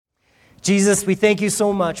Jesus, we thank you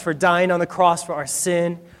so much for dying on the cross for our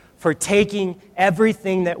sin, for taking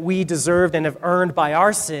everything that we deserved and have earned by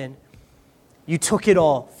our sin. You took it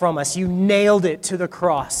all from us. You nailed it to the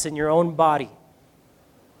cross in your own body.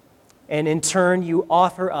 And in turn, you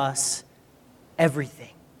offer us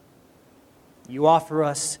everything. You offer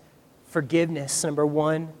us forgiveness, number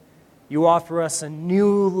one. You offer us a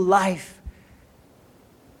new life.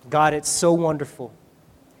 God, it's so wonderful.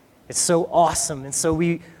 It's so awesome. And so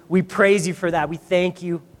we praise you for that. We thank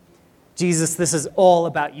you. Jesus, this is all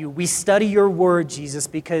about you. We study your word, Jesus,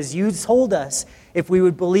 because you told us if we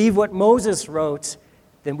would believe what Moses wrote,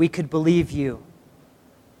 then we could believe you.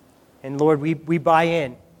 And Lord, we buy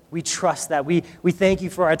in. We trust that. We thank you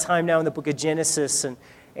for our time now in the book of Genesis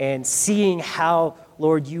and seeing how,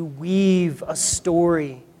 Lord, you weave a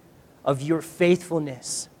story of your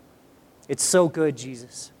faithfulness. It's so good,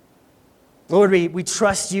 Jesus. Lord, we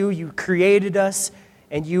trust you. You created us,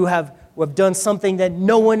 and you have done something that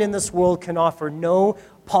no one in this world can offer. No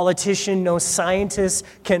politician, no scientist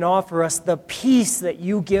can offer us the peace that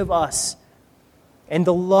you give us and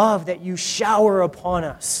the love that you shower upon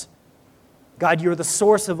us. God, you're the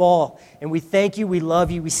source of all, and we thank you, we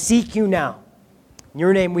love you, we seek you now. In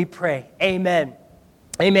your name we pray, amen.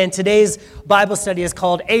 Amen. Today's Bible study is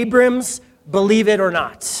called Abram's Believe It or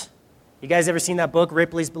Not. You guys ever seen that book,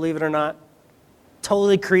 Ripley's Believe It or Not?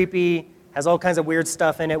 Totally creepy, has all kinds of weird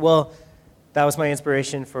stuff in it. Well, that was my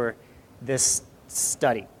inspiration for this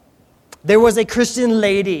study. There was a Christian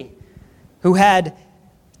lady who had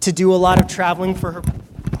to do a lot of traveling for her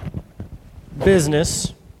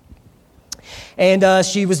business. And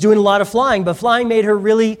she was doing a lot of flying, but flying made her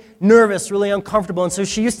really nervous, really uncomfortable. And so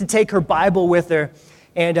she used to take her Bible with her,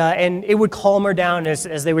 and it would calm her down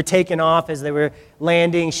as they were taking off, as they were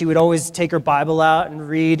landing. She would always take her Bible out and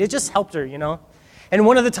read. It just helped her, you know. And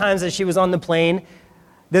one of the times that she was on the plane,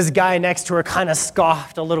 this guy next to her kind of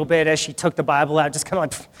scoffed a little bit as she took the Bible out, just kind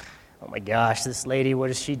of like, oh my gosh, this lady, what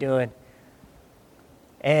is she doing?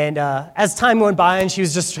 And as time went by and she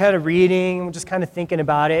was just kind of reading, just kind of thinking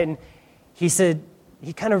about it, and he said,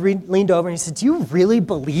 he kind of leaned over and he said, do you really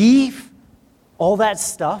believe all that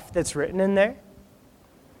stuff that's written in there?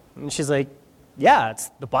 And she's like, yeah, it's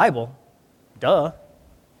the Bible. Duh.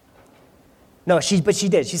 No, but she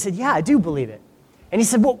did. She said, yeah, I do believe it. And he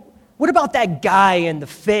said, well, what about that guy and the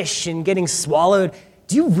fish and getting swallowed?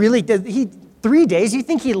 Do you really, 3 days? You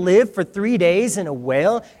think he lived for 3 days in a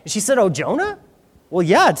whale? And she said, oh, Jonah? Well,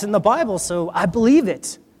 yeah, it's in the Bible, so I believe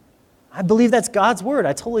it. I believe that's God's word.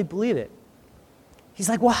 I totally believe it. He's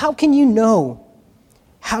like, well, how can you know?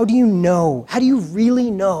 How do you know? How do you really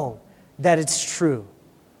know that it's true?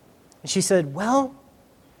 And she said, well,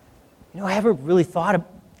 I haven't really thought of,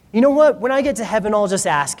 you know what? When I get to heaven, I'll just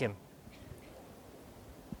ask him.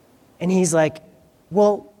 And he's like,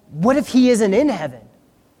 well, what if he isn't in heaven?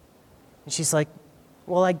 And she's like,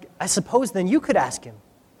 well, I suppose then you could ask him.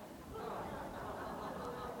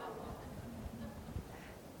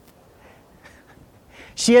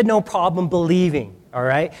 She had no problem believing, all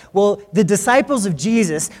right? Well, the disciples of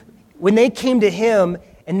Jesus, when they came to him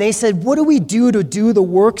and they said, what do we do to do the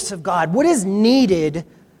works of God? What is needed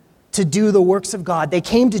to do the works of God? They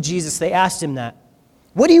came to Jesus. They asked him that.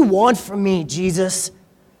 What do you want from me, Jesus?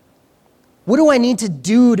 What do I need to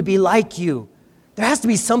do to be like you? There has to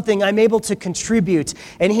be something I'm able to contribute.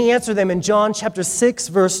 And he answered them in John chapter 6,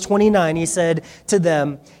 verse 29. He said to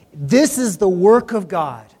them, this is the work of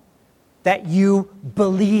God, that you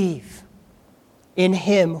believe in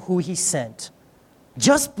him who he sent.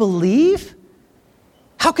 Just believe?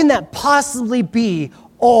 How can that possibly be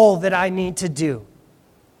all that I need to do?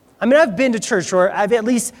 I mean, I've been to church, or I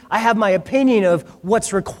have my opinion of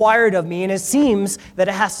what's required of me, and it seems that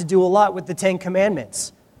it has to do a lot with the Ten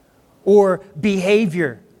Commandments or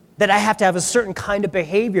behavior, that I have to have a certain kind of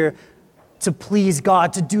behavior to please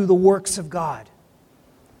God, to do the works of God.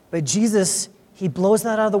 But Jesus, he blows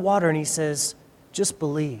that out of the water and he says, just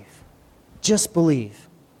believe. Just believe.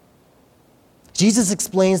 Jesus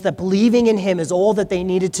explains that believing in him is all that they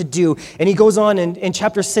needed to do. And he goes on in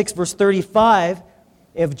chapter 6, verse 35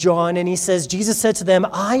 of John, and he says, Jesus said to them,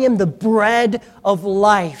 I am the bread of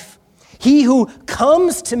life. He who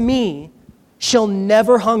comes to me shall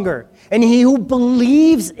never hunger, and he who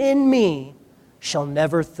believes in me shall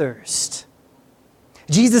never thirst.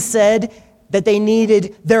 Jesus said that they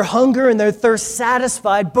needed their hunger and their thirst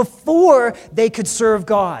satisfied before they could serve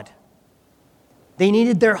God. They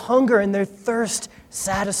needed their hunger and their thirst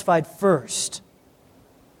satisfied first.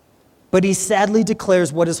 But he sadly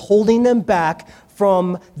declares what is holding them back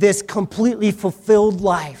from this completely fulfilled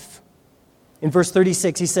life. In verse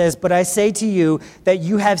 36, he says, but I say to you that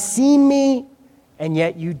you have seen me, and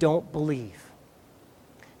yet you don't believe.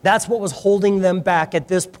 That's what was holding them back at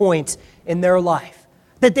this point in their life.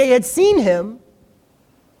 That they had seen him,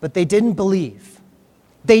 but they didn't believe.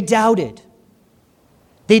 They doubted.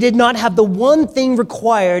 They did not have the one thing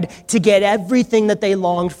required to get everything that they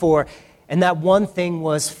longed for, and that one thing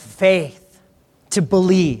was faith, to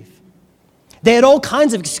believe. They had all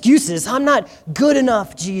kinds of excuses. I'm not good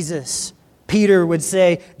enough, Jesus. Peter would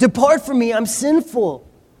say, depart from me, I'm sinful.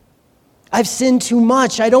 I've sinned too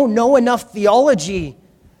much. I don't know enough theology.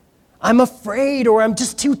 I'm afraid, or I'm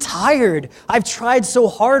just too tired. I've tried so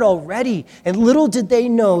hard already. And little did they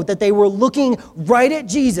know that they were looking right at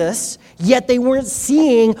Jesus, yet they weren't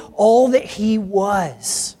seeing all that he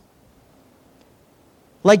was.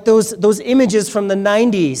 Like those images from the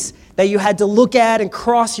 90s that you had to look at and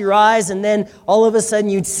cross your eyes, and then all of a sudden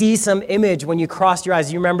you'd see some image when you crossed your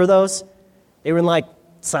eyes. You remember those? They were in like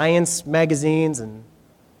science magazines, and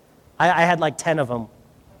I had like 10 of them.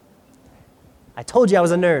 I told you I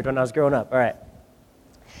was a nerd when I was growing up. All right.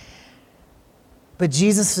 But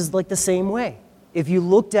Jesus is like the same way. If you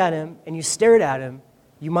looked at him and you stared at him,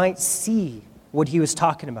 you might see what he was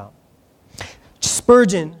talking about.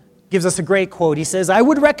 Spurgeon gives us a great quote. He says, I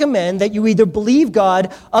would recommend that you either believe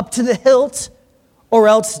God up to the hilt or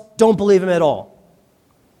else don't believe him at all.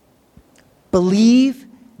 Believe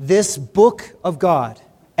this book of God,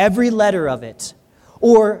 every letter of it,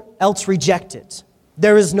 or else reject it.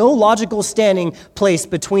 There is no logical standing place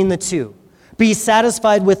between the two. Be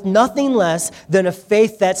satisfied with nothing less than a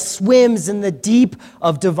faith that swims in the deep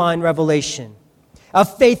of divine revelation. A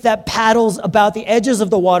faith that paddles about the edges of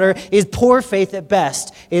the water is poor faith at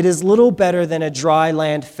best. It is little better than a dry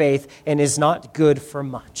land faith and is not good for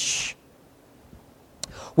much.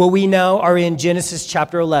 Well, we now are in Genesis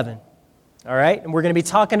chapter 11. All right? And we're going to be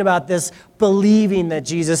talking about this believing that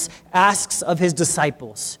Jesus asks of his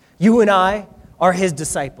disciples. You and I are his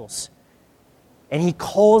disciples. And he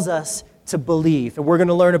calls us to believe. And we're going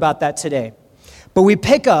to learn about that today. But we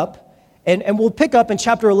pick up, and we'll pick up in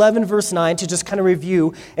chapter 11, verse 9, to just kind of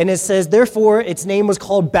review. And it says, therefore, its name was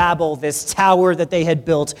called Babel, this tower that they had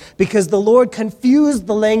built, because the Lord confused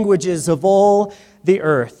the languages of all the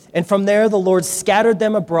earth. And from there, the Lord scattered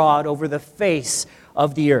them abroad over the face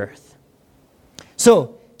of the earth.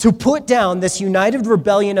 So, to put down this united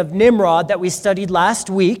rebellion of Nimrod that we studied last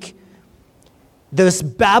week, this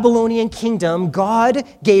Babylonian kingdom, God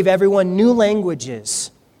gave everyone new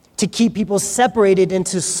languages to keep people separated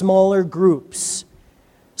into smaller groups.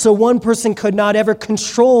 So one person could not ever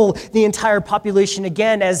control the entire population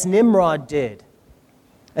again as Nimrod did.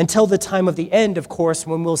 Until the time of the end, of course,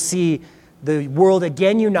 when we'll see the world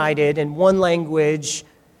again united in one language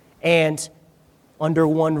and under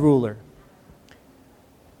one ruler.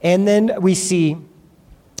 And then we see,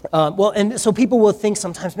 and so people will think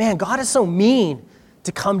sometimes, man, God is so mean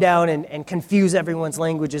to come down and confuse everyone's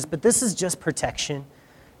languages, but this is just protection.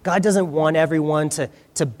 God doesn't want everyone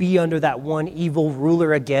to be under that one evil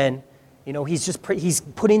ruler again. You know, he's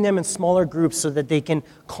putting them in smaller groups so that they can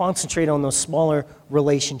concentrate on those smaller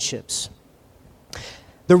relationships.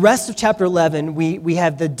 The rest of chapter 11, we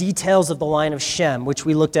have the details of the line of Shem, which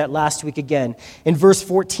we looked at last week again. In verse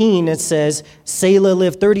 14, it says, Selah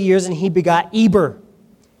lived 30 years and he begot Eber.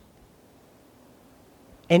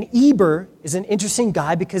 And Eber is an interesting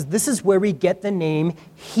guy because this is where we get the name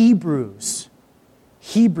Hebrews.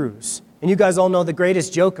 Hebrews. And you guys all know the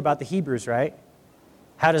greatest joke about the Hebrews, right?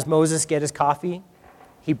 How does Moses get his coffee?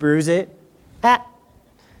 He brews it. Ha!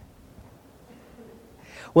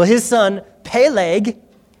 Well, his son, Peleg,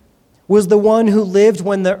 was the one who lived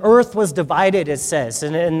when the earth was divided, it says.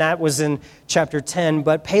 And that was in chapter 10.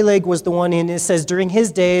 But Peleg was the one, and it says, during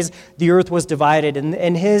his days, the earth was divided.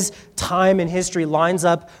 And his time in history lines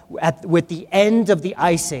up with the end of the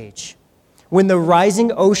Ice Age, when the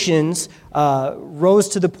rising oceans rose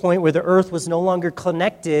to the point where the earth was no longer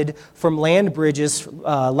connected from land bridges,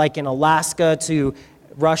 like in Alaska to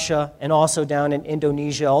Russia, and also down in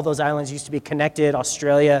Indonesia. All those islands used to be connected.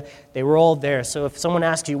 Australia, they were all there. So if someone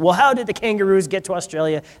asks you, well, how did the kangaroos get to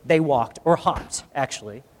Australia? They walked, or hopped,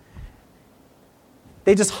 actually.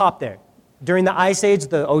 They just hopped there. During the Ice Age,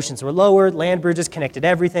 the oceans were lowered, land bridges connected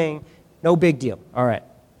everything. No big deal. All right.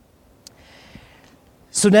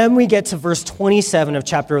 So then we get to verse 27 of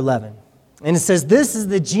chapter 11. And it says, this is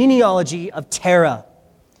the genealogy of Terah.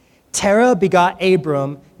 Terah begot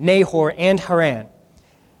Abram, Nahor, and Haran.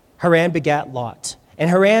 Haran begat Lot. And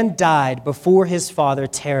Haran died before his father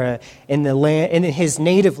Terah in his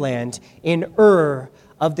native land in Ur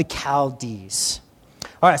of the Chaldees.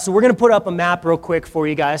 All right, so we're going to put up a map real quick for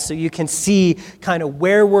you guys so you can see kind of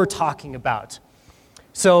where we're talking about.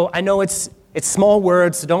 So I know it's It's small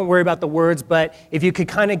words, so don't worry about the words, but if you could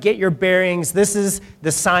kind of get your bearings, this is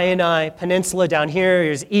the Sinai Peninsula down here.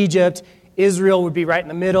 Here's Egypt. Israel would be right in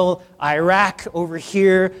the middle. Iraq over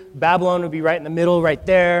here. Babylon would be right in the middle, right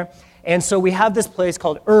there. And so we have this place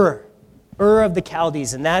called Ur of the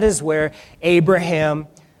Chaldees, and that is where Abraham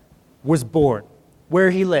was born, where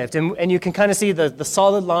he lived. And you can kind of see the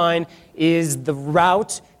solid line is the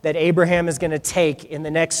route that Abraham is going to take in the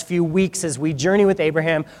next few weeks as we journey with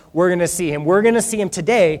Abraham. We're going to see him. We're going to see him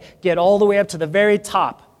today get all the way up to the very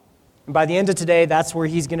top. And by the end of today, that's where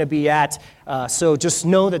he's going to be at. So just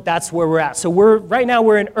know that that's where we're at. So right now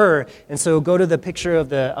we're in Ur. And so go to the picture of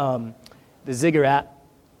the ziggurat.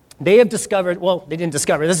 They have discovered, well, they didn't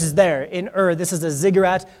discover, this is there in Ur. This is the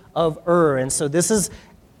ziggurat of Ur. And so this is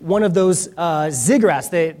one of those ziggurats.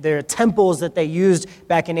 They're temples that they used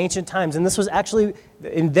back in ancient times. And this was actually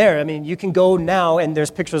in there. I mean, you can go now, and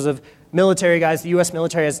there's pictures of military guys. The U.S.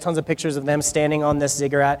 military has tons of pictures of them standing on this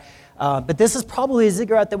ziggurat. But this is probably a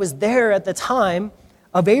ziggurat that was there at the time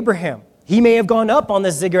of Abraham. He may have gone up on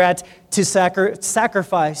this ziggurat to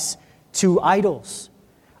sacrifice to idols.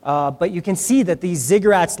 But you can see that these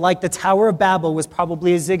ziggurats, like the Tower of Babel, was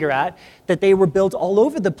probably a ziggurat, that they were built all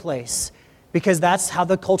over the place because that's how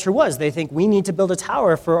the culture was. They think we need to build a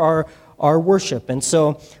tower for our worship. And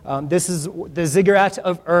so this is the ziggurat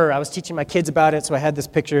of Ur. I was teaching my kids about it, so I had this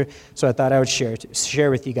picture, so I thought I would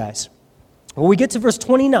share with you guys. Well, we get to verse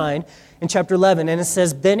 29 in chapter 11, and it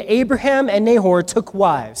says, Then Abraham and Nahor took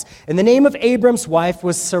wives, and the name of Abram's wife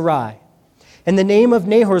was Sarai, and the name of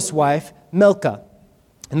Nahor's wife, Milcah,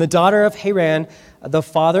 and the daughter of Haran, the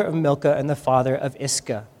father of Milcah and the father of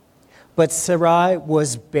Iscah. But Sarai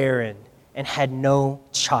was barren and had no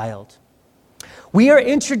child. We are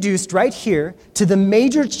introduced right here to the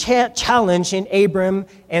major challenge in Abram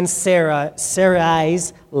and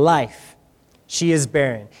Sarai's life. She is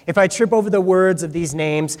barren. If I trip over the words of these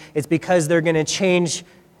names, it's because they're going to change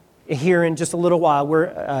here in just a little while.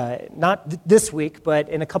 We're not this week, but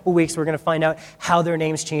in a couple weeks, we're going to find out how their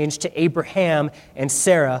names changed to Abraham and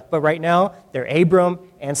Sarah. But right now, they're Abram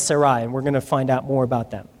and Sarai, and we're going to find out more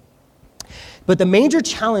about them. But the major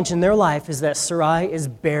challenge in their life is that Sarai is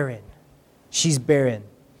barren. She's barren.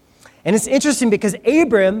 And it's interesting because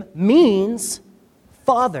Abram means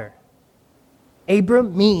father.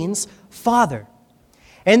 Abram means father.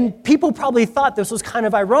 And people probably thought this was kind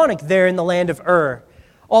of ironic there in the land of Ur.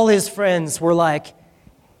 All his friends were like,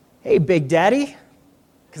 hey, Big Daddy,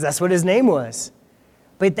 because that's what his name was.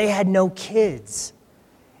 But they had no kids.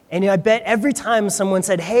 And I bet every time someone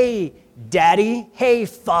said, hey, Daddy, hey,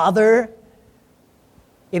 Father,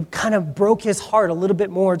 it kind of broke his heart a little bit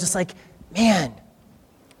more, just like, man,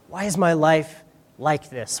 why is my life like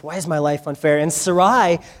this? Why is my life unfair? And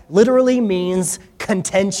Sarai literally means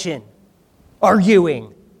contention,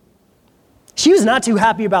 arguing. She was not too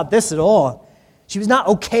happy about this at all. She was not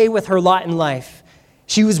okay with her lot in life.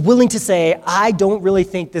 She was willing to say, I don't really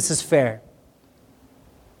think this is fair.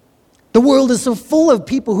 The world is so full of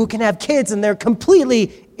people who can have kids and they're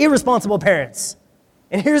completely irresponsible parents.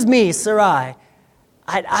 And here's me, Sarai.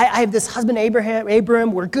 I have this husband,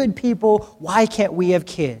 Abram. We're good people. Why can't we have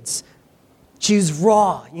kids? She's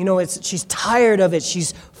raw. She's tired of it.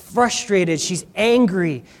 She's frustrated. She's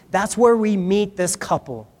angry. That's where we meet this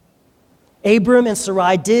couple. Abram and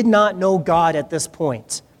Sarai did not know God at this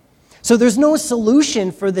point. So there's no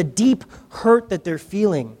solution for the deep hurt that they're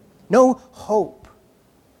feeling. No hope.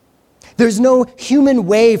 There's no human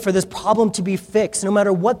way for this problem to be fixed. No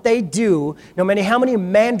matter what they do, no matter how many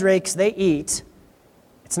mandrakes they eat,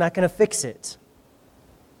 it's not going to fix it.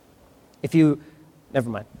 Never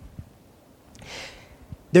mind.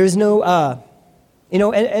 There's no, and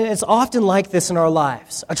it's often like this in our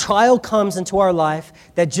lives. A trial comes into our life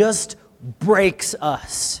that just breaks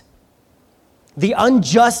us. The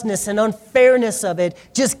unjustness and unfairness of it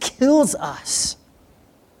just kills us.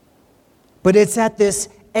 But it's at this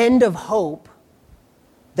end of hope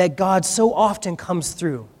that God so often comes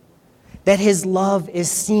through, that his love is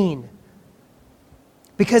seen.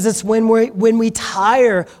 Because it's when we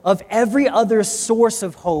tire of every other source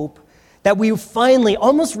of hope that we finally,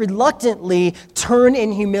 almost reluctantly, turn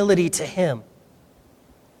in humility to him.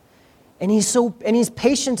 And he's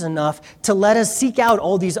patient enough to let us seek out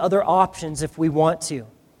all these other options if we want to.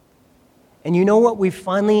 And you know what we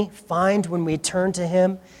finally find when we turn to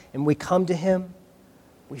him and we come to him?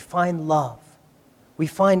 We find love. We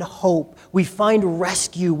find hope. We find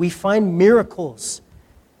rescue. We find miracles.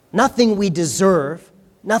 Nothing we deserve.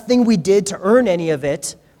 Nothing we did to earn any of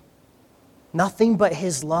it. Nothing but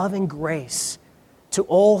his love and grace to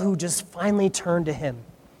all who just finally turn to him.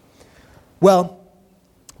 Well,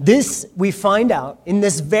 This, we find out, in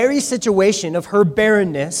this very situation of her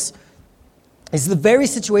barrenness, is the very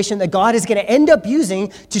situation that God is going to end up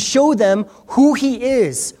using to show them who he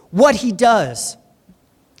is, what he does,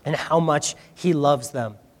 and how much he loves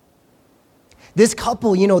them. This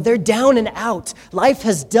couple, they're down and out. Life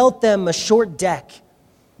has dealt them a short deck.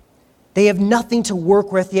 They have nothing to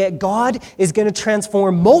work with, yet God is going to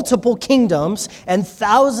transform multiple kingdoms and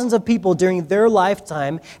thousands of people during their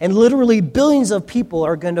lifetime, and literally billions of people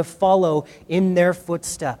are going to follow in their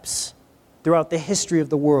footsteps throughout the history of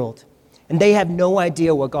the world. And they have no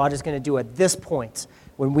idea what God is going to do at this point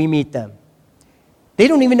when we meet them. They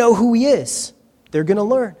don't even know who he is. They're going to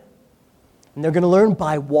learn. And they're going to learn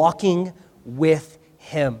by walking with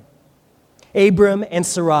him. Abram and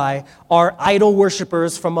Sarai are idol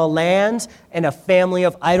worshipers from a land and a family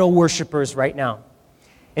of idol worshipers right now.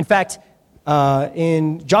 In fact,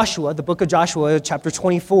 in Joshua, the book of Joshua, chapter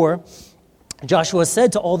 24, Joshua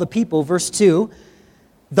said to all the people, verse 2,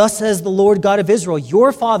 "Thus says the Lord God of Israel,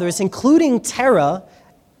 your fathers, including Terah,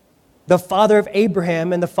 the father of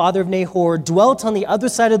Abraham and the father of Nahor, dwelt on the other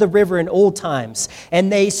side of the river in old times,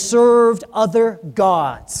 and they served other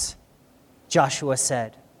gods," Joshua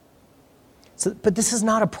said. But this is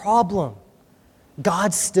not a problem.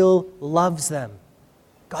 God still loves them.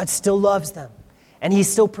 God still loves them. And he's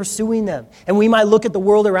still pursuing them. And we might look at the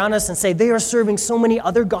world around us and say, they are serving so many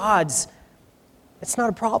other gods. It's not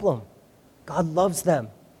a problem. God loves them.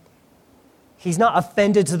 He's not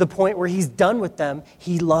offended to the point where he's done with them.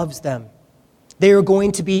 He loves them. They are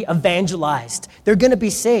going to be evangelized. They're going to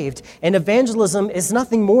be saved. And evangelism is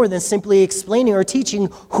nothing more than simply explaining or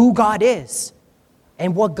teaching who God is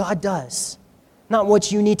and what God does. Not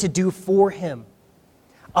what you need to do for him.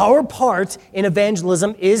 Our part in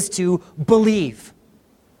evangelism is to believe.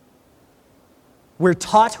 We're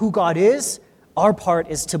taught who God is. Our part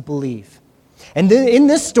is to believe. And then in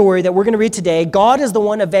this story that we're going to read today, God is the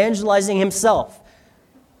one evangelizing himself.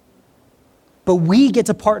 But we get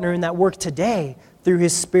to partner in that work today through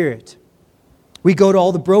his Spirit. We go to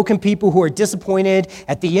all the broken people who are disappointed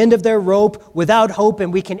at the end of their rope, without hope,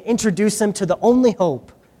 and we can introduce them to the only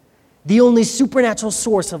hope, the only supernatural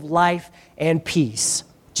source of life and peace,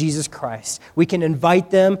 Jesus Christ. We can invite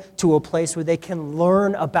them to a place where they can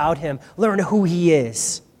learn about him, learn who he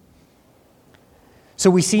is. So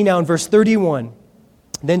we see now in verse 31,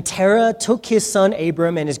 "Then Terah took his son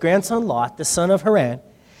Abram and his grandson Lot, the son of Haran,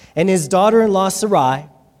 and his daughter-in-law Sarai,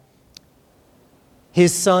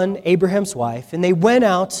 his son Abraham's wife, and they went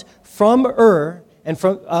out from Ur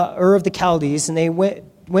of the Chaldees, and they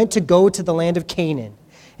went to go to the land of Canaan.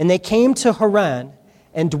 And they came to Haran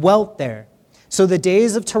and dwelt there. So the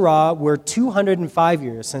days of Terah were 205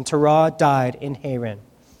 years, and Terah died in Haran."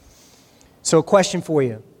 So a question for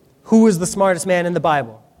you. Who was the smartest man in the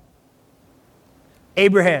Bible?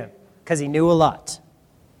 Abraham, because he knew a lot.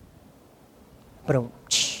 But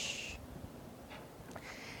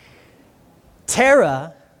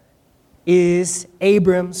Terah is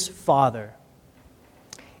Abram's father.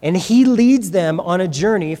 And he leads them on a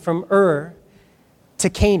journey from Ur to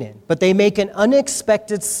Canaan, but they make an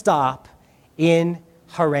unexpected stop in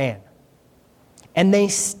Haran. And they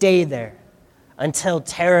stay there until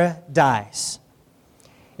Terah dies.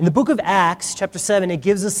 In the book of Acts, chapter 7, it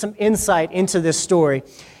gives us some insight into this story.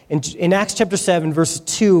 In Acts chapter 7, verse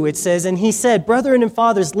 2, it says, "And he said, 'Brethren and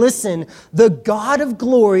fathers, listen, the God of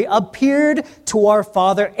glory appeared to our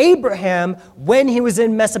father Abraham when he was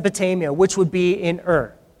in Mesopotamia,'" which would be in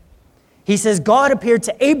Ur. He says, God appeared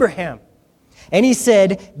to Abraham. And he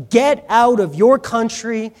said, "Get out of your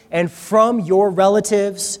country and from your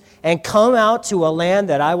relatives and come out to a land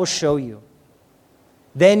that I will show you."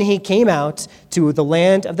 Then he came out to the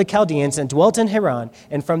land of the Chaldeans and dwelt in Haran.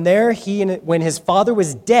 And from there, when his father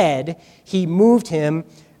was dead, he moved him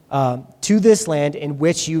to this land in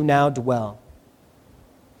which you now dwell.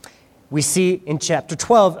 We see in chapter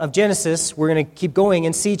 12 of Genesis, we're going to keep going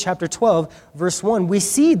and see chapter 12, verse 1. We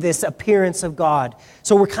see this appearance of God.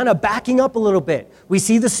 So we're kind of backing up a little bit. We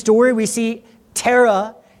see the story. We see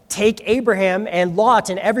Terah take Abraham and Lot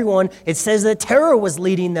and everyone. It says that Terah was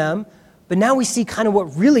leading them. But now we see kind of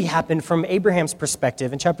what really happened from Abraham's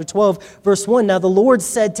perspective. In chapter 12, verse 1, "Now the Lord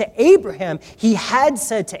said to Abraham," he had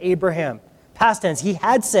said to Abraham, past tense, he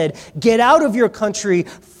had said, "Get out of your country,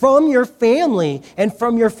 from your family, and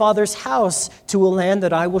from your father's house to a land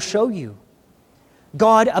that I will show you."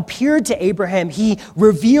 God appeared to Abraham. He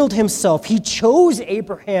revealed himself. He chose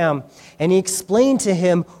Abraham, and he explained to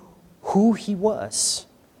him who he was.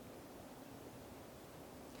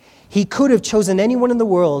 He could have chosen anyone in the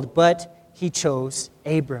world, but he chose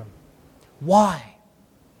Abram. Why?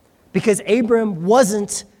 Because Abram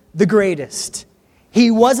wasn't the greatest. He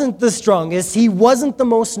wasn't the strongest. He wasn't the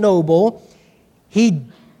most noble. He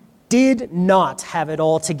did not have it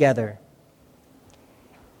all together.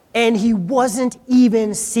 And he wasn't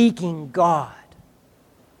even seeking God.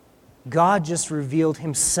 God just revealed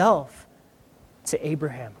himself to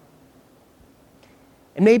Abraham.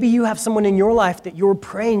 And maybe you have someone in your life that you're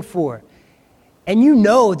praying for, and you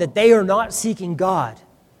know that they are not seeking God.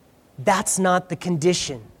 That's not the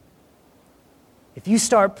condition. If you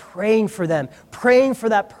start praying for them, praying for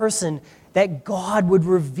that person, that God would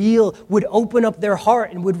reveal, would open up their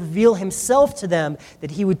heart and would reveal himself to them,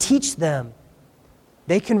 that he would teach them,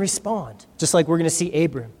 they can respond, just like we're going to see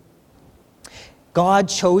Abram. God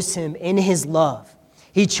chose him in his love.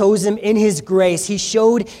 He chose him in his grace. He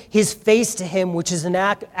showed his face to him, which is an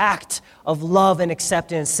act of love and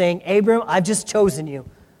acceptance, saying, Abram, I've just chosen you.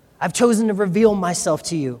 I've chosen to reveal myself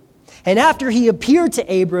to you. And after he appeared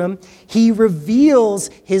to Abram, he reveals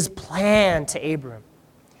his plan to Abram.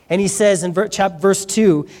 And he says in verse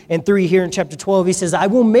 2 and 3 here in chapter 12, he says, I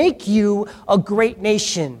will make you a great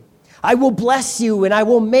nation. I will bless you, and I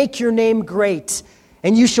will make your name great,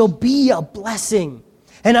 and you shall be a blessing.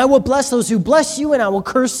 And I will bless those who bless you, and I will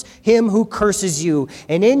curse him who curses you.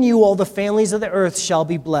 And in you all the families of the earth shall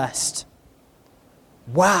be blessed.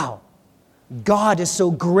 Wow. God is so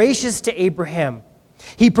gracious to Abraham.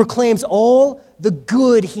 He proclaims all the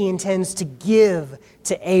good he intends to give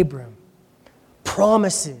to Abram.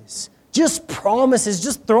 Promises, just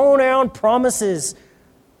throwing around promises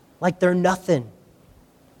like they're nothing.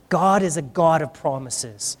 God is a God of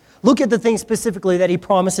promises. Look at the things specifically that he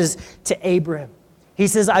promises to Abram. He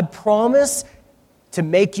says, I promise to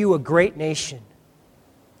make you a great nation.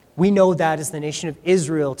 We know that as the nation of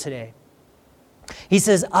Israel today. He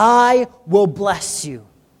says, I will bless you.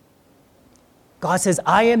 God says,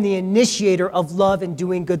 I am the initiator of love and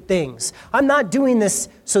doing good things. I'm not doing this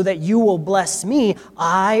so that you will bless me.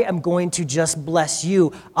 I am going to just bless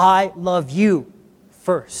you. I love you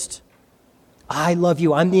first. I love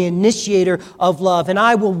you. I'm the initiator of love. And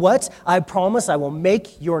I will what? I promise I will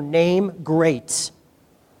make your name great.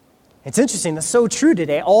 It's interesting. That's so true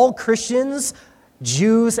today. All Christians,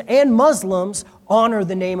 Jews, and Muslims honor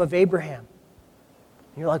the name of Abraham.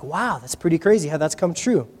 And you're like, wow, that's pretty crazy how that's come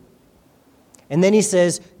true. And then he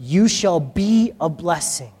says, you shall be a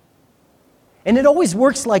blessing. And it always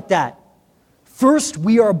works like that. First,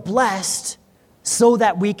 we are blessed so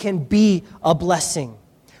that we can be a blessing.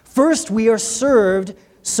 First, we are served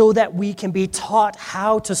so that we can be taught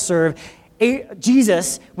how to serve.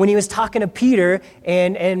 Jesus, when he was talking to Peter,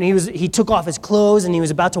 and he took off his clothes and he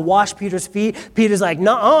was about to wash Peter's feet, Peter's like,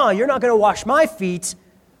 "Nuh-uh, you're not going to wash my feet.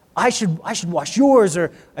 I should wash yours."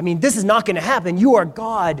 This is not going to happen. You are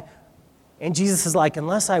God. And Jesus is like,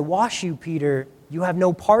 unless I wash you, Peter, you have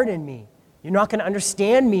no part in me. You're not going to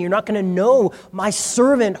understand me. You're not going to know my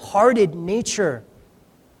servant-hearted nature.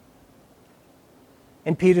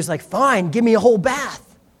 And Peter's like, fine, give me a whole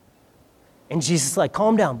bath. And Jesus is like,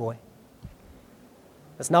 calm down, boy.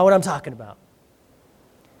 That's not what I'm talking about.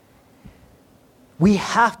 We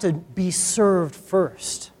have to be served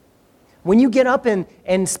first. When you get up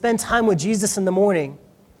and spend time with Jesus in the morning,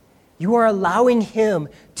 you are allowing him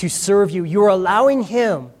to serve you. You're allowing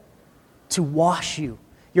him to wash you.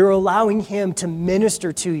 You're allowing him to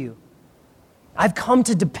minister to you. I've come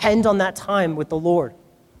to depend on that time with the Lord.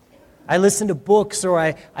 I listen to books or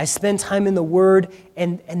I spend time in the Word,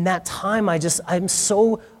 and that time I'm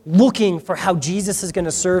so looking for how Jesus is going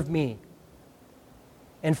to serve me.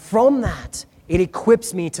 And from that, it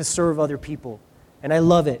equips me to serve other people. And I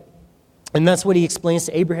love it. And that's what he explains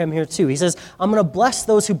to Abraham here too. He says, I'm going to bless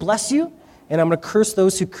those who bless you, and I'm going to curse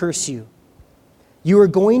those who curse you. You are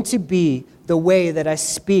going to be the way that I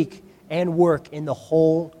speak and work in the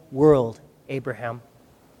whole world, Abraham.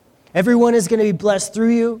 Everyone is going to be blessed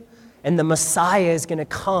through you, and the Messiah is going to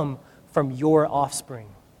come from your offspring.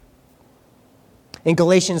 In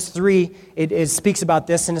Galatians 3, it speaks about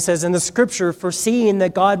this, and it says, in the scripture, foreseeing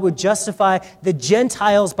that God would justify the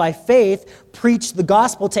Gentiles by faith, preached the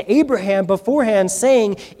gospel to Abraham beforehand,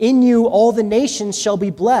 saying, in you all the nations shall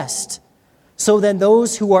be blessed. So then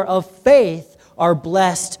those who are of faith are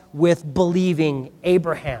blessed with believing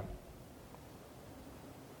Abraham.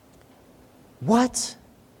 What?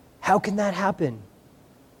 How can that happen?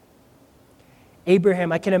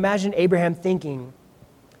 Abraham, I can imagine Abraham thinking,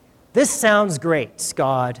 this sounds great,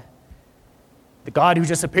 God. The God who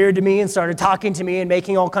just appeared to me and started talking to me and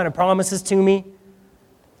making all kind of promises to me.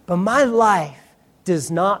 But my life does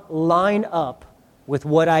not line up with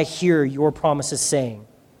what I hear your promises saying.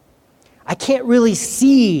 I can't really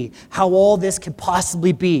see how all this could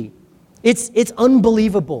possibly be. It's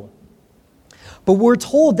unbelievable. But we're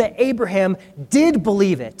told that Abraham did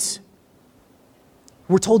believe it.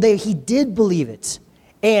 We're told that he did believe it.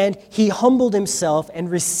 And he humbled himself and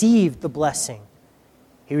received the blessing.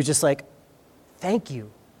 He was just like, thank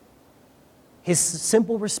you. His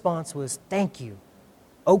simple response was, thank you.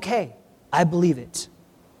 Okay, I believe it.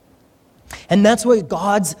 And that's what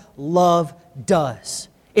God's love does.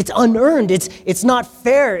 It's unearned. It's not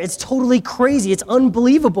fair. It's totally crazy. It's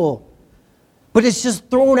unbelievable. But it's just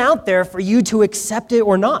thrown out there for you to accept it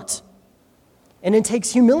or not. And it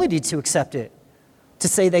takes humility to accept it. To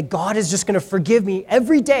say that God is just going to forgive me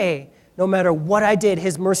every day, no matter what I did.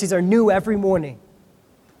 His mercies are new every morning.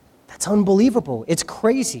 That's unbelievable. It's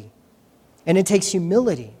crazy. And it takes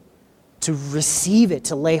humility to receive it,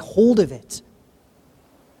 to lay hold of it.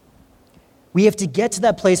 We have to get to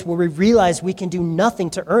that place where we realize we can do nothing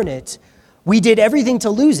to earn it. We did everything to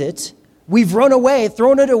lose it. We've run away,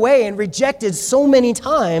 thrown it away, and rejected so many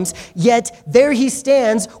times, yet there he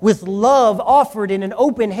stands with love offered in an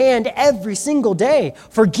open hand every single day.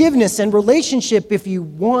 Forgiveness and relationship if you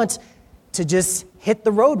want to just hit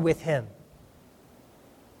the road with him.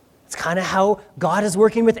 It's kind of how God is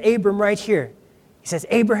working with Abram right here. He says,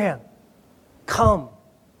 Abraham, come.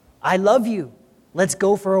 I love you. Let's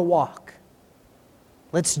go for a walk.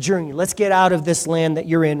 Let's journey. Let's get out of this land that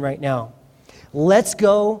you're in right now. Let's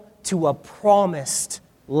go to a promised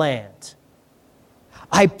land.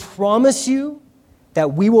 I promise you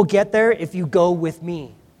that we will get there if you go with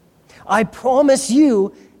me. I promise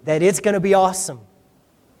you that it's going to be awesome.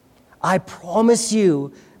 I promise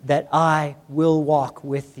you that I will walk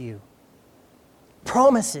with you.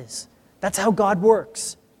 Promises. That's how God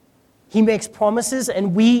works. He makes promises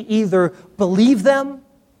and we either believe them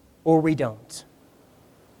or we don't.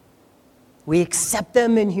 We accept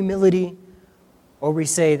them in humility, or we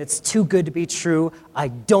say, that's too good to be true, I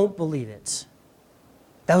don't believe it.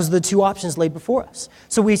 Those are the two options laid before us.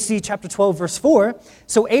 So we see chapter 12, verse 4.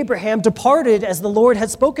 So Abraham departed as the Lord had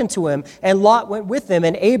spoken to him, and Lot went with him,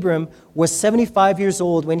 and Abram was 75 years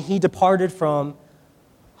old when he departed from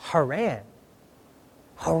Haran.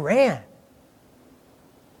 Haran.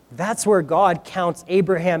 That's where God counts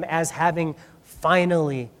Abraham as having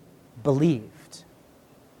finally believed.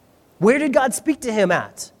 Where did God speak to him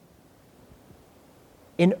at?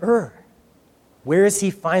 In Ur. Where is he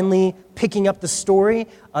finally picking up the story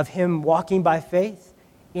of him walking by faith?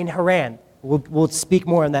 In Haran. We'll speak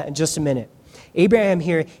more on that in just a minute. Abraham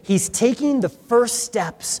here, he's taking the first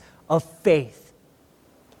steps of faith.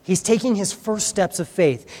 He's taking his first steps of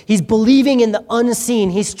faith. He's believing in the unseen.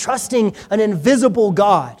 He's trusting an invisible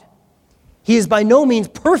God. He is by no means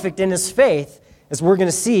perfect in his faith, as we're going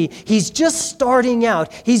to see. He's just starting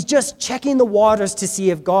out. He's just checking the waters to see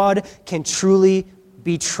if God can truly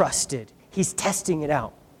be trusted. He's testing it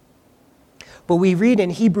out. But we read in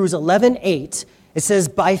Hebrews 11:8, it says,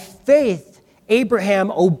 by faith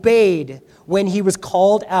Abraham obeyed when he was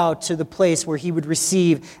called out to the place where he would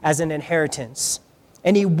receive as an inheritance.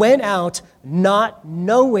 And he went out not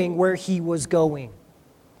knowing where he was going.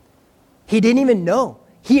 He didn't even know.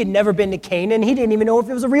 He had never been to Canaan. He didn't even know if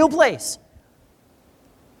it was a real place.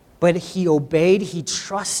 But he obeyed, he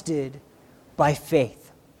trusted by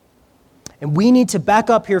faith. And we need to back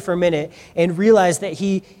up here for a minute and realize that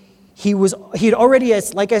he had already,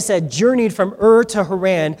 like I said, journeyed from Ur to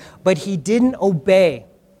Haran, but he didn't obey.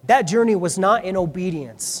 That journey was not in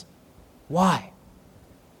obedience. Why?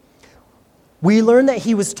 We learn that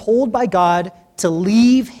he was told by God to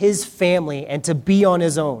leave his family and to be on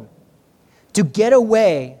his own, to get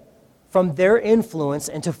away from their influence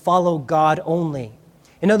and to follow God only.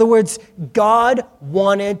 In other words, God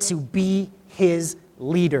wanted to be his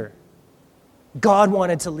leader. God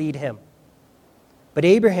wanted to lead him. But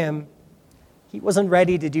Abraham, he wasn't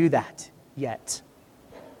ready to do that yet.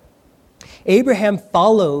 Abraham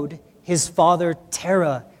followed his father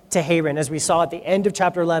Terah to Haran. As we saw at the end of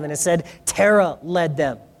chapter 11, it said Terah led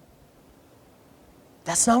them.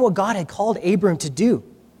 That's not what God had called Abram to do.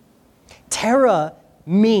 Terah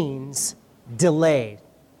means delayed.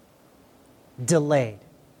 Delayed.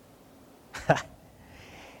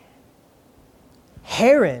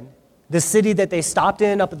 Haran, the city that they stopped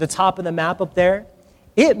in up at the top of the map up there,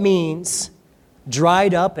 it means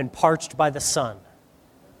dried up and parched by the sun.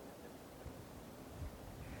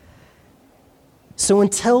 So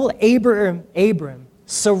until Abram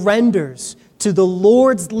surrenders to the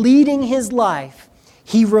Lord's leading his life,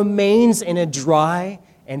 he remains in a dry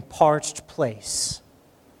and parched place.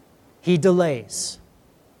 He delays.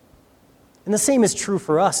 And the same is true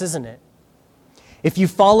for us, isn't it? If you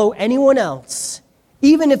follow anyone else,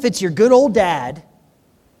 even if it's your good old dad,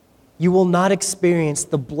 you will not experience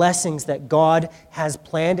the blessings that God has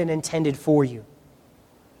planned and intended for you.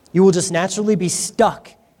 You will just naturally be stuck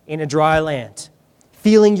in a dry land,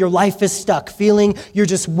 feeling your life is stuck, feeling you're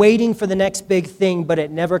just waiting for the next big thing, but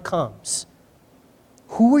it never comes.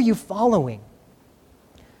 Who are you following?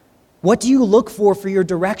 What do you look for your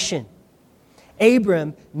direction?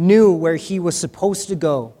 Abram knew where he was supposed to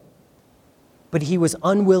go, but he was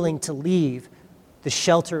unwilling to leave the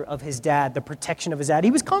shelter of his dad, the protection of his dad.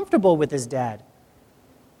 He was comfortable with his dad.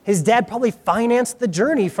 His dad probably financed the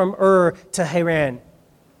journey from Ur to Haran,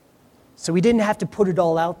 so he didn't have to put it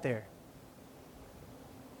all out there.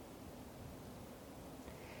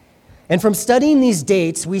 And from studying these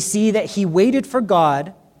dates, we see that he waited for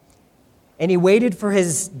God, and he waited for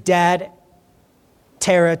his dad,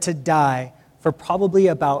 Terah, to die for probably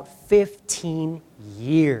about 15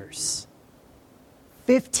 years.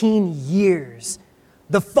 15 years.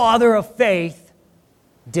 The father of faith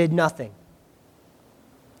did nothing.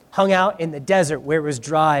 Hung out in the desert where it was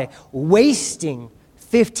dry, wasting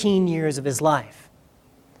 15 years of his life.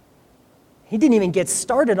 He didn't even get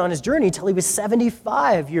started on his journey until he was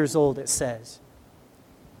 75 years old, it says.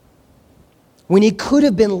 When he could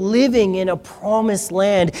have been living in a promised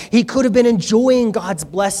land, he could have been enjoying God's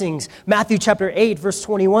blessings. Matthew chapter 8, verse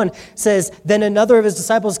 21 says, "Then another of his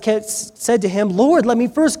disciples said to him, 'Lord, let me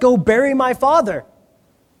first go bury my father.'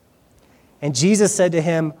 And Jesus said to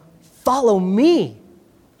him, 'Follow me.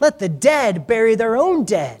 Let the dead bury their own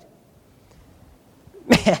dead.'"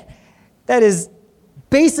 Man, that is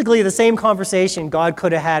basically the same conversation God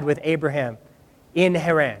could have had with Abraham in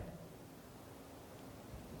Haran.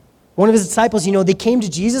 One of his disciples, they came to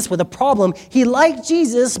Jesus with a problem. He liked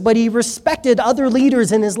Jesus, but he respected other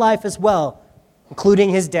leaders in his life as well, including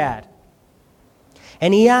his dad.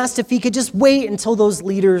 And he asked if he could just wait until those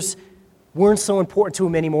leaders weren't so important to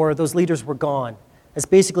him anymore, those leaders were gone. That's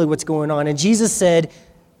basically what's going on. And Jesus said,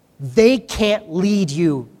 "They can't lead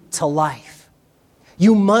you to life.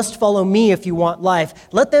 You must follow me if you want life.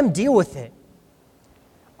 Let them deal with it.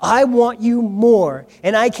 I want you more,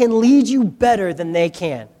 and I can lead you better than they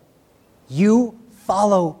can. You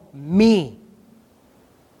follow me.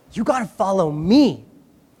 You got to follow me."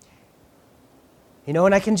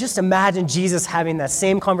 And I can just imagine Jesus having that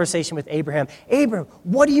same conversation with Abraham. "Abram,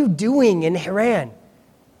 what are you doing in Haran?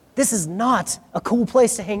 This is not a cool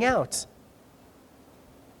place to hang out."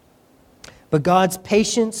 But God's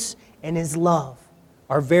patience and his love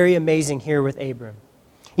are very amazing here with Abram.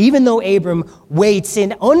 Even though Abram waits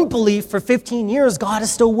in unbelief for 15 years, God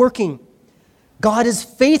is still working. God is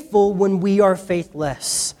faithful when we are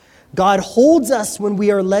faithless. God holds us when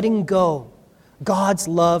we are letting go. God's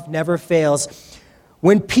love never fails.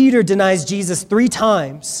 When Peter denies Jesus 3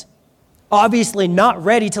 times, obviously not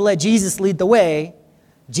ready to let Jesus lead the way,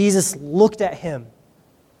 Jesus looked at him.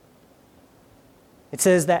 It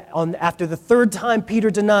says that after the 3rd time Peter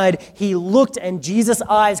denied, he looked and Jesus'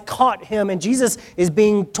 eyes caught him, and Jesus is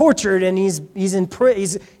being tortured and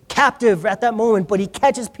he's captive at that moment, but he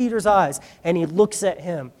catches Peter's eyes and he looks at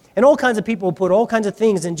him. And all kinds of people put all kinds of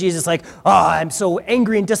things in Jesus like, I'm so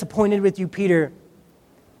angry and disappointed with you, Peter.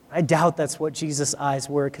 I doubt that's what Jesus' eyes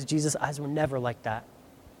were, because Jesus' eyes were never like that.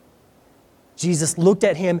 Jesus looked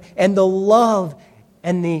at him, and the love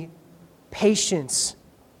and the patience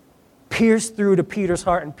pierced through to Peter's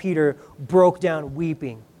heart, and Peter broke down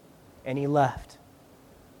weeping, and he left.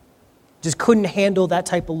 Just couldn't handle that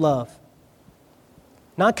type of love.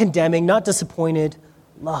 Not condemning, not disappointed,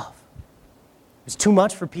 love. It was too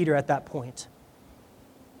much for Peter at that point.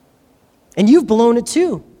 And you've blown it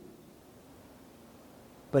too.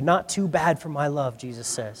 But not too bad for my love, Jesus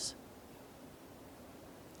says.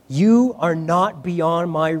 You are not beyond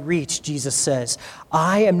my reach, Jesus says.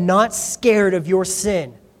 I am not scared of your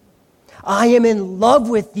sin. I am in love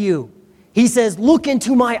with you. He says, look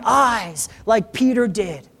into my eyes like Peter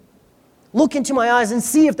did. Look into my eyes and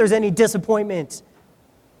see if there's any disappointment.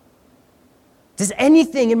 Does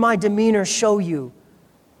anything in my demeanor show you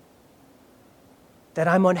that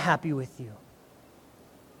I'm unhappy with you?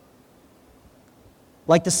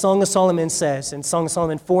 Like the Song of Solomon says in Song of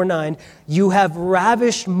Solomon 4:9, you have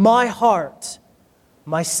ravished my heart,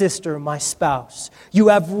 my sister, my spouse. You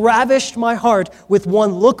have ravished my heart with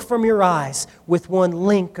one look from your eyes, with one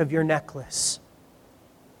link of your necklace.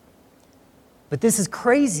 But this is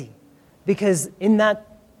crazy, because in that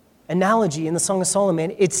analogy in the Song of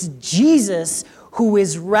Solomon, it's Jesus who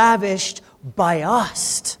is ravished by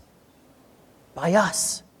us. By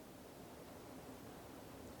us.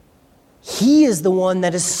 He is the one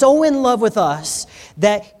that is so in love with us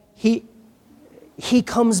that he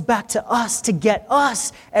comes back to us to get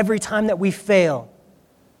us every time that we fail.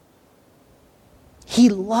 He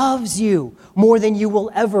loves you more than you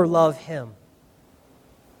will ever love him.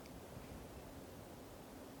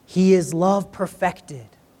 He is love perfected.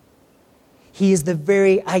 He is the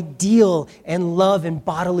very ideal and love in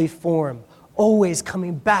bodily form, always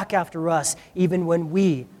coming back after us, even when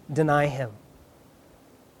we deny him.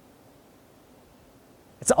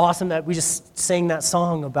 It's awesome that we just sang that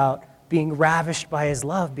song about being ravished by his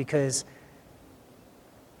love, because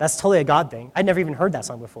that's totally a God thing. I'd never even heard that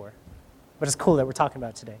song before, but it's cool that we're talking about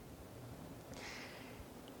it today.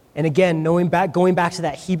 And again, going back to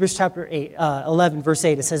that Hebrews chapter 11, verse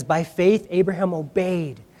 8, it says, by faith Abraham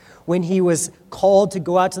obeyed when he was called to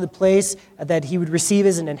go out to the place that he would receive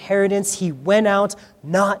as an inheritance. He went out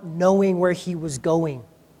not knowing where he was going.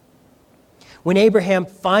 When Abraham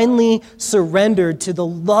finally surrendered to the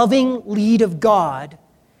loving lead of God,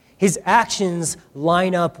 his actions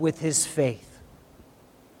line up with his faith.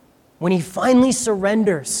 When he finally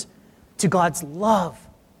surrenders to God's love,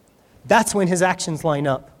 that's when his actions line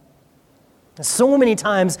up. So many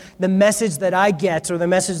times the message that I get, or the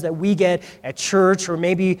message that we get at church, or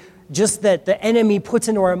maybe just that the enemy puts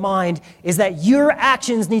into our mind, is that your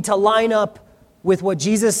actions need to line up with what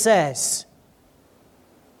Jesus says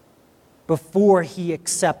before he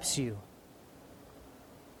accepts you.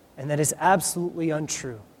 And that is absolutely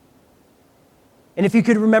untrue. And if you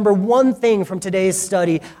could remember one thing from today's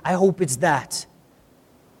study, I hope it's that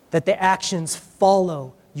the actions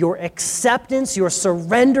follow your acceptance, your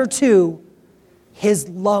surrender to his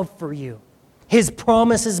love for you, his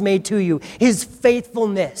promises made to you, his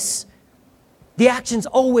faithfulness. The actions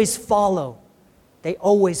always follow. They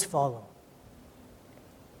always follow.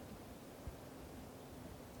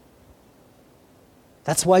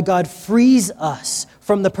 That's why God frees us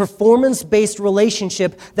from the performance-based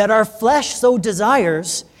relationship that our flesh so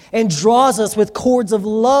desires, and draws us with cords of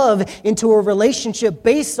love into a relationship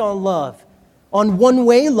based on love, on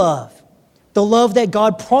one-way love. The love that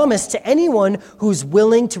God promised to anyone who's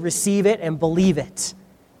willing to receive it and believe it.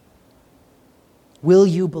 Will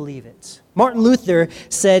you believe it? Martin Luther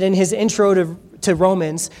said in his intro to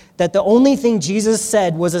Romans that the only thing Jesus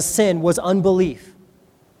said was a sin was unbelief.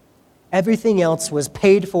 Everything else was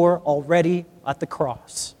paid for already at the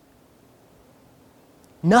cross.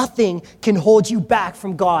 Nothing can hold you back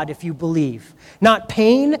from God if you believe. Not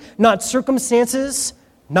pain, not circumstances,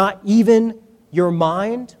 not even your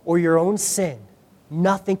mind or your own sin.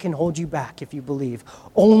 Nothing can hold you back if you believe.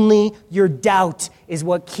 Only your doubt is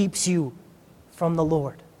what keeps you from the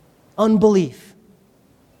Lord. Unbelief.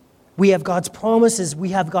 We have God's promises.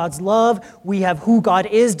 We have God's love. We have who God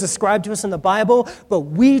is described to us in the Bible, but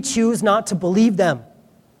we choose not to believe them.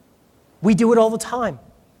 We do it all the time.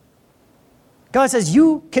 God says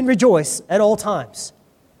you can rejoice at all times,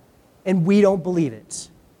 and we don't believe it.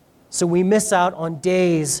 So we miss out on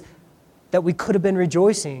days that we could have been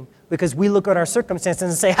rejoicing because we look at our circumstances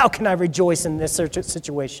and say, how can I rejoice in this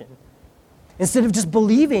situation? Instead of just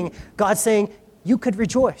believing, God's saying, you could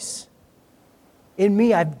rejoice. In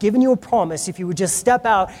me, I've given you a promise. If you would just step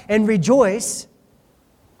out and rejoice,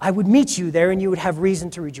 I would meet you there and you would have reason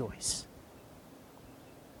to rejoice.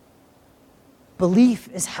 Belief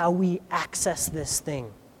is how we access this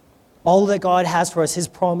thing. All that God has for us, his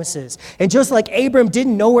promises. And just like Abram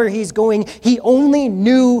didn't know where he's going, he only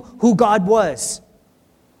knew who God was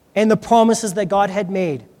and the promises that God had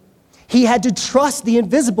made. He had to trust the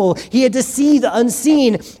invisible. He had to see the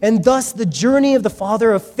unseen. And thus the journey of the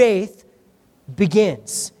father of faith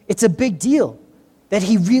begins. It's a big deal that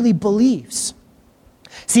he really believes.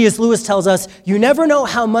 C.S. Lewis tells us, you never know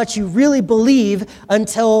how much you really believe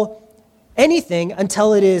until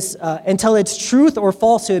its truth or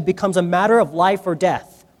falsehood becomes a matter of life or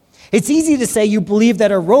death. It's easy to say you believe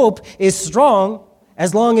that a rope is strong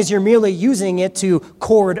as long as you're merely using it to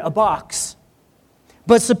cord a box.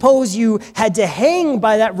 But suppose you had to hang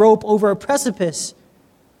by that rope over a precipice,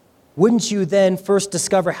 wouldn't you then first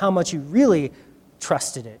discover how much you really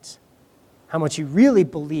trusted it, how much you really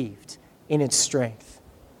believed in its strength?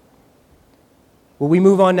 Well, we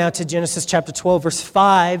move on now to Genesis chapter 12, verse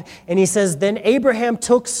 5, and he says, then Abraham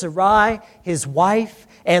took Sarai, his wife,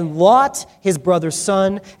 and Lot, his brother's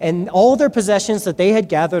son, and all their possessions that they had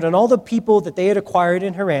gathered, and all the people that they had acquired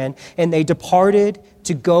in Haran, and they departed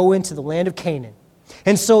to go into the land of Canaan.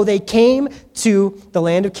 And so they came to the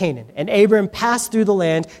land of Canaan, and Abram passed through the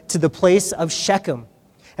land to the place of Shechem,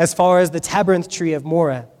 as far as the terebinth tree of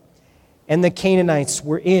Moreh. And the Canaanites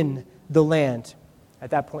were in the land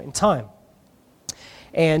at that point in time.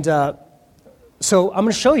 And so I'm going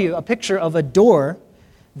to show you a picture of a door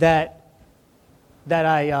this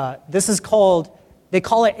is called, they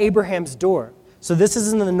call it Abraham's door. So this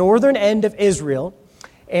is in the northern end of Israel.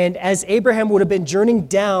 And as Abraham would have been journeying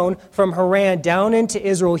down from Haran down into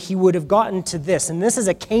Israel, he would have gotten to this. And this is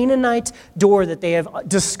a Canaanite door that they have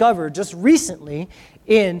discovered just recently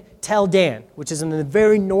in Tel Dan, which is in the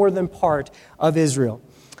very northern part of Israel.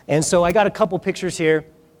 And so I got a couple pictures here.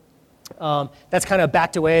 That's kind of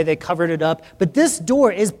backed away. They covered it up. But this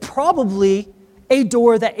door is probably a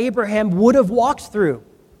door that Abraham would have walked through.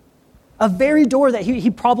 A very door that he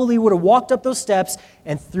probably would have walked up those steps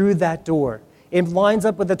and through that door. It lines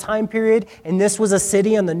up with the time period, and this was a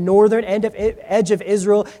city on the northern edge of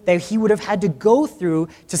Israel that he would have had to go through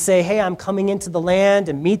to say, hey, I'm coming into the land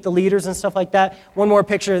and meet the leaders and stuff like that. One more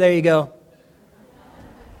picture, there you go.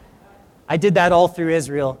 I did that all through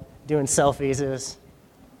Israel, doing selfies.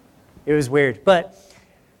 It was weird. But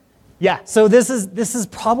yeah, so this is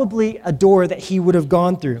probably a door that he would have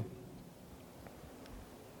gone through.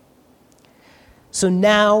 So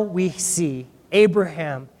now we see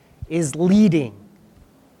Abraham is leading.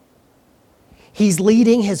 He's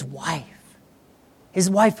leading his wife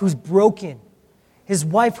who's broken, his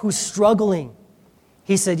wife who's struggling.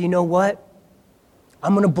 He said, you know what?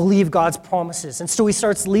 I'm going to believe God's promises. And so he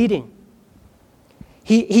starts leading.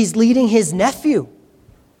 He's leading his nephew,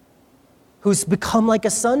 who's become like a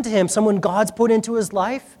son to him, someone God's put into his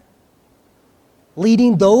life,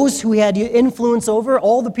 leading those who he had influence over,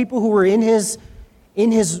 all the people who were in his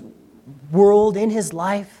world, in his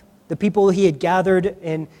life, the people he had gathered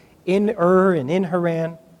in Ur and in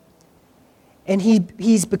Haran. And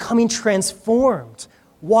he's becoming transformed.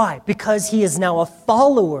 Why? Because he is now a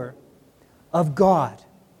follower of God.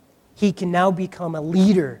 He can now become a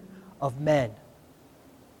leader of men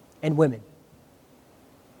and women.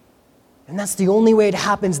 And that's the only way it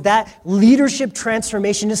happens. That leadership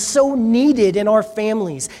transformation is so needed in our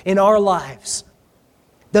families, in our lives.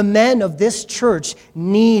 The men of this church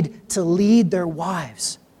need to lead their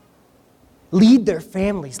wives, lead their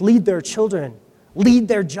families, lead their children, lead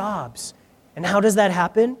their jobs. And how does that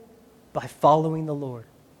happen? By following the Lord,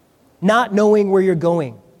 not knowing where you're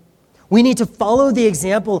going. We need to follow the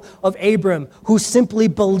example of Abram, who simply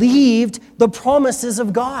believed the promises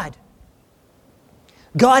of God.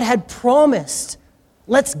 God had promised,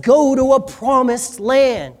 let's go to a promised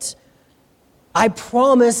land. I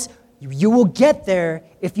promise you will get there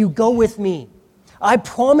if you go with me. I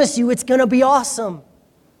promise you it's going to be awesome.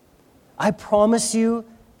 I promise you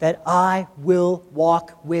that I will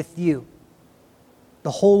walk with you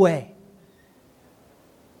the whole way.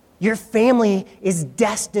 Your family is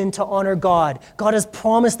destined to honor God. God has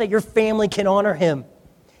promised that your family can honor him.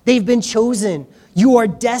 They've been chosen. You are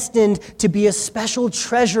destined to be a special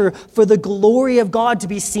treasure for the glory of God to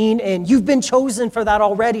be seen in. You've been chosen for that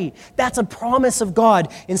already. That's a promise of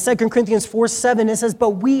God. In 2 Corinthians 4:7, it says, but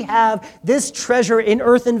we have this treasure in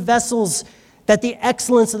earthen vessels, that the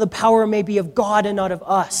excellence of the power may be of God and not of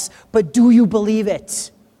us. But do you believe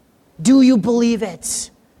it? Do you believe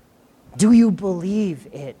it? Do you believe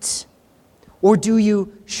it? Or do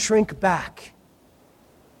you shrink back?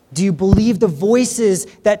 Do you believe the voices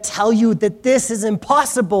that tell you that this is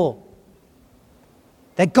impossible?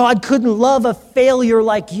 That God couldn't love a failure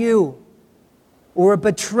like you or a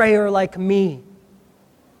betrayer like me?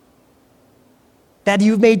 That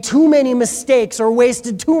you've made too many mistakes or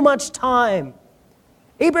wasted too much time?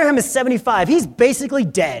 Abraham is 75. He's basically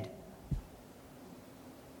dead.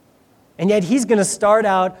 And yet he's going to start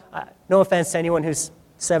out, no offense to anyone who's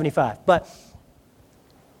 75, but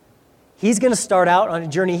he's going to start out on a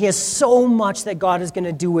journey. He has so much that God is going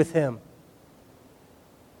to do with him.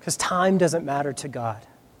 Because time doesn't matter to God.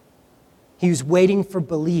 He was waiting for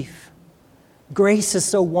belief. Grace is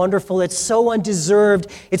so wonderful. It's so undeserved.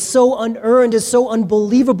 It's so unearned. It's so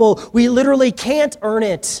unbelievable. We literally can't earn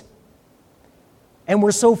it. And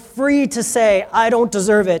we're so free to say, I don't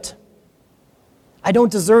deserve it. I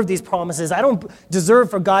don't deserve these promises. I don't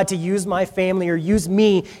deserve for God to use my family or use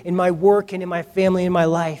me in my work and in my family and in my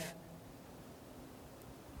life.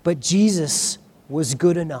 But Jesus was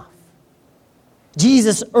good enough.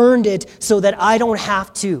 Jesus earned it so that I don't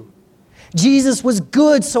have to. Jesus was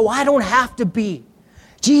good so I don't have to be.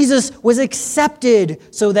 Jesus was accepted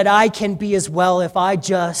so that I can be as well if I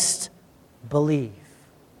just believe.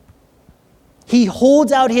 He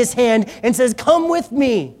holds out his hand and says, come with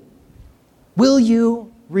me. Will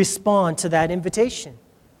you respond to that invitation?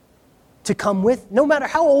 To come with, no matter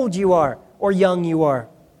how old you are or young you are.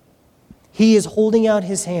 He is holding out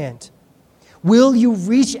his hand. Will you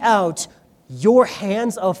reach out your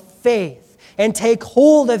hands of faith and take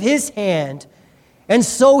hold of his hand and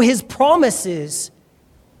sow his promises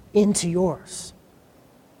into yours?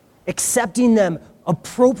 Accepting them,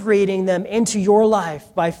 appropriating them into your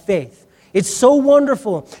life by faith. It's so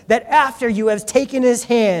wonderful that after you have taken his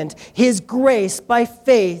hand, his grace by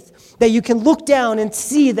faith, that you can look down and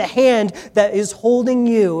see the hand that is holding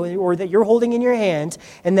you or that you're holding in your hand,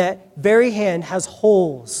 and that very hand has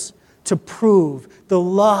holes to prove the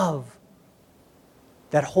love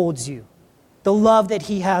that holds you, the love that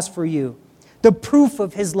he has for you, the proof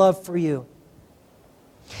of his love for you.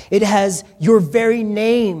 It has your very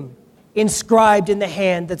name inscribed in the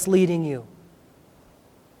hand that's leading you.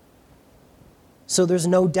 So there's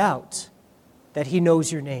no doubt that he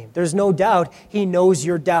knows your name. There's no doubt he knows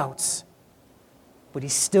your doubts. But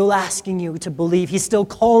he's still asking you to believe. He's still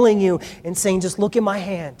calling you and saying, just look at my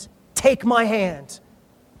hand. Take my hand.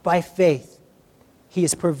 By faith, he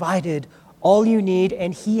has provided all you need,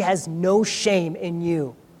 and he has no shame in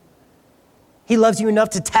you. He loves you enough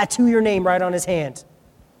to tattoo your name right on his hand,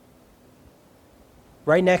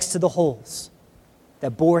 right next to the holes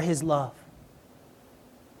that bore his love.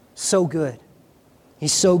 So good.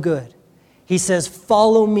 He's so good. He says,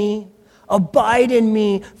 follow me, abide in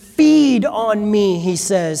me, feed on me, he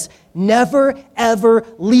says. Never, ever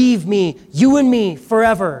leave me, you and me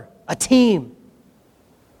forever, a team.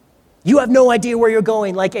 You have no idea where you're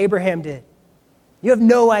going like Abraham did. You have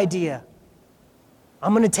no idea.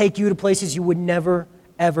 I'm going to take you to places you would never,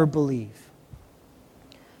 ever believe.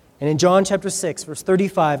 And in John chapter 6, verse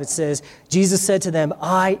 35, it says, Jesus said to them,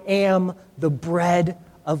 I am the bread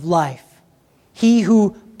of life. He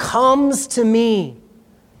who comes to me,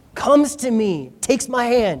 takes my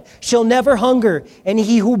hand, shall never hunger, and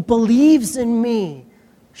he who believes in me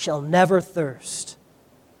shall never thirst.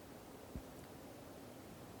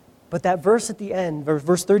 But that verse at the end,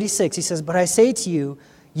 verse 36, he says, but I say to you,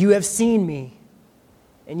 you have seen me,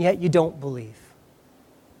 and yet you don't believe.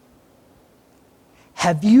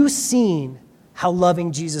 Have you seen how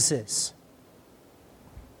loving Jesus is?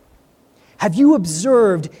 Have you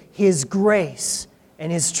observed his grace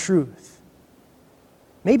and his truth?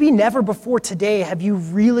 Maybe never before today have you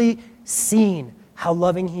really seen how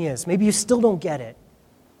loving he is. Maybe you still don't get it.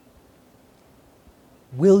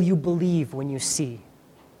 Will you believe when you see?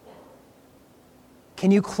 Can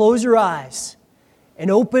you close your eyes and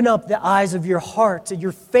open up the eyes of your heart and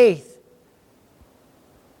your faith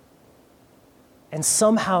and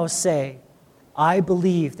somehow say, I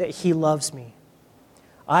believe that he loves me.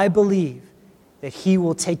 I believe that he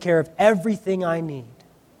will take care of everything I need.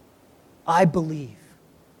 I believe.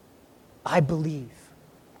 I believe.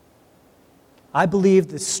 I believe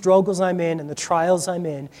the struggles I'm in and the trials I'm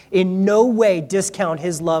in no way discount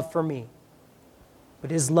his love for me. But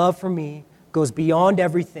his love for me goes beyond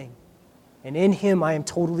everything. And in him I am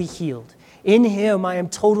totally healed. In him I am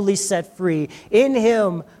totally set free. In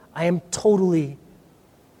him I am totally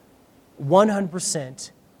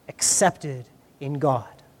 100% accepted in God,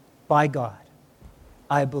 by God.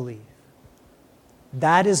 I believe.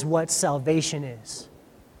 That is what salvation is.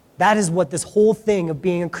 That is what this whole thing of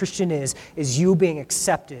being a Christian is you being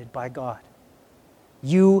accepted by God.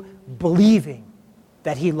 You believing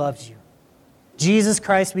that he loves you. Jesus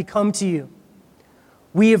Christ, we come to you.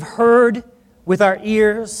 We have heard with our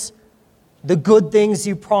ears the good things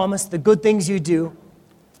you promise, the good things you do.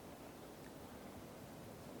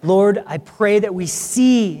 Lord, I pray that we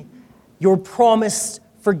see your promised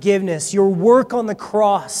forgiveness, your work on the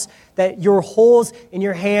cross, that your holes in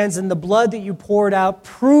your hands and the blood that you poured out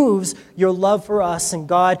proves your love for us. And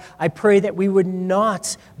God, I pray that we would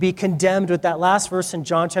not be condemned with that last verse in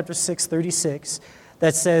John chapter 6:36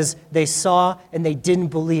 that says they saw and they didn't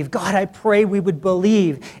believe. God, I pray we would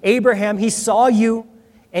believe. Abraham, he saw you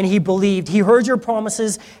and he believed. He heard your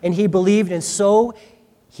promises and he believed, and so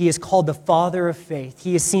he is called the father of faith.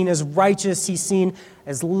 He is seen as righteous. He's seen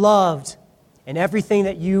as loved, and everything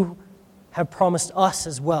that you have promised us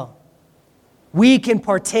as well. We can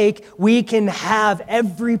partake, we can have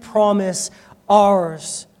every promise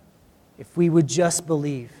ours if we would just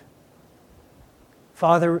believe.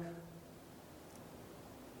 Father,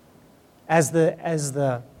 as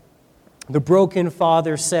the broken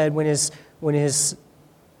father said when his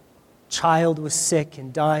child was sick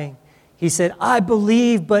and dying, he said, I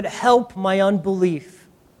believe, but help my unbelief.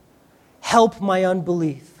 Help my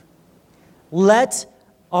unbelief. Let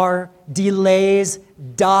our delays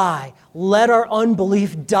die. Let our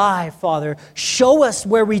unbelief die, Father. Show us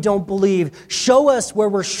where we don't believe. Show us where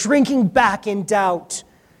we're shrinking back in doubt.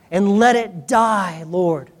 And let it die,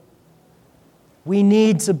 Lord. We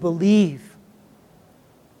need to believe.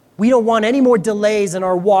 We don't want any more delays in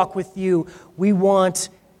our walk with you. We want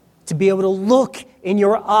to be able to look in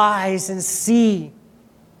your eyes and see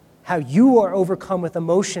how you are overcome with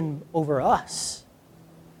emotion over us.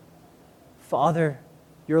 Father,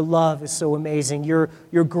 Your love is so amazing. Your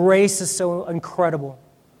grace is so incredible.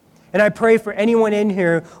 And I pray for anyone in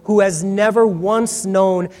here who has never once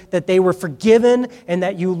known that they were forgiven and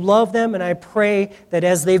that you love them. And I pray that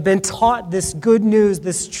as they've been taught this good news,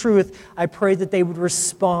 this truth, I pray that they would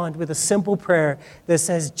respond with a simple prayer that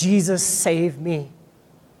says, Jesus, save me.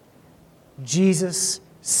 Jesus,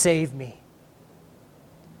 save me.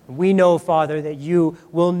 We know, Father, that you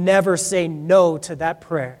will never say no to that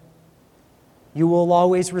prayer. You will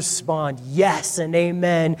always respond, yes and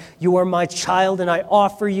amen. You are my child, and I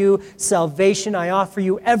offer you salvation. I offer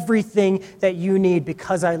you everything that you need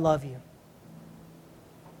because I love you.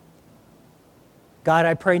 God,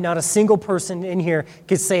 I pray not a single person in here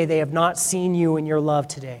could say they have not seen you in your love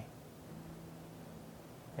today.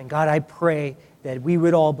 And God, I pray that we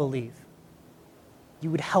would all believe. You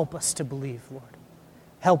would help us to believe, Lord.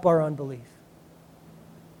 Help our unbelief.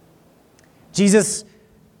 Jesus,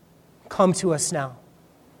 come to us now.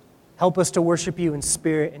 Help us to worship you in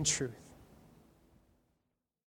spirit and truth.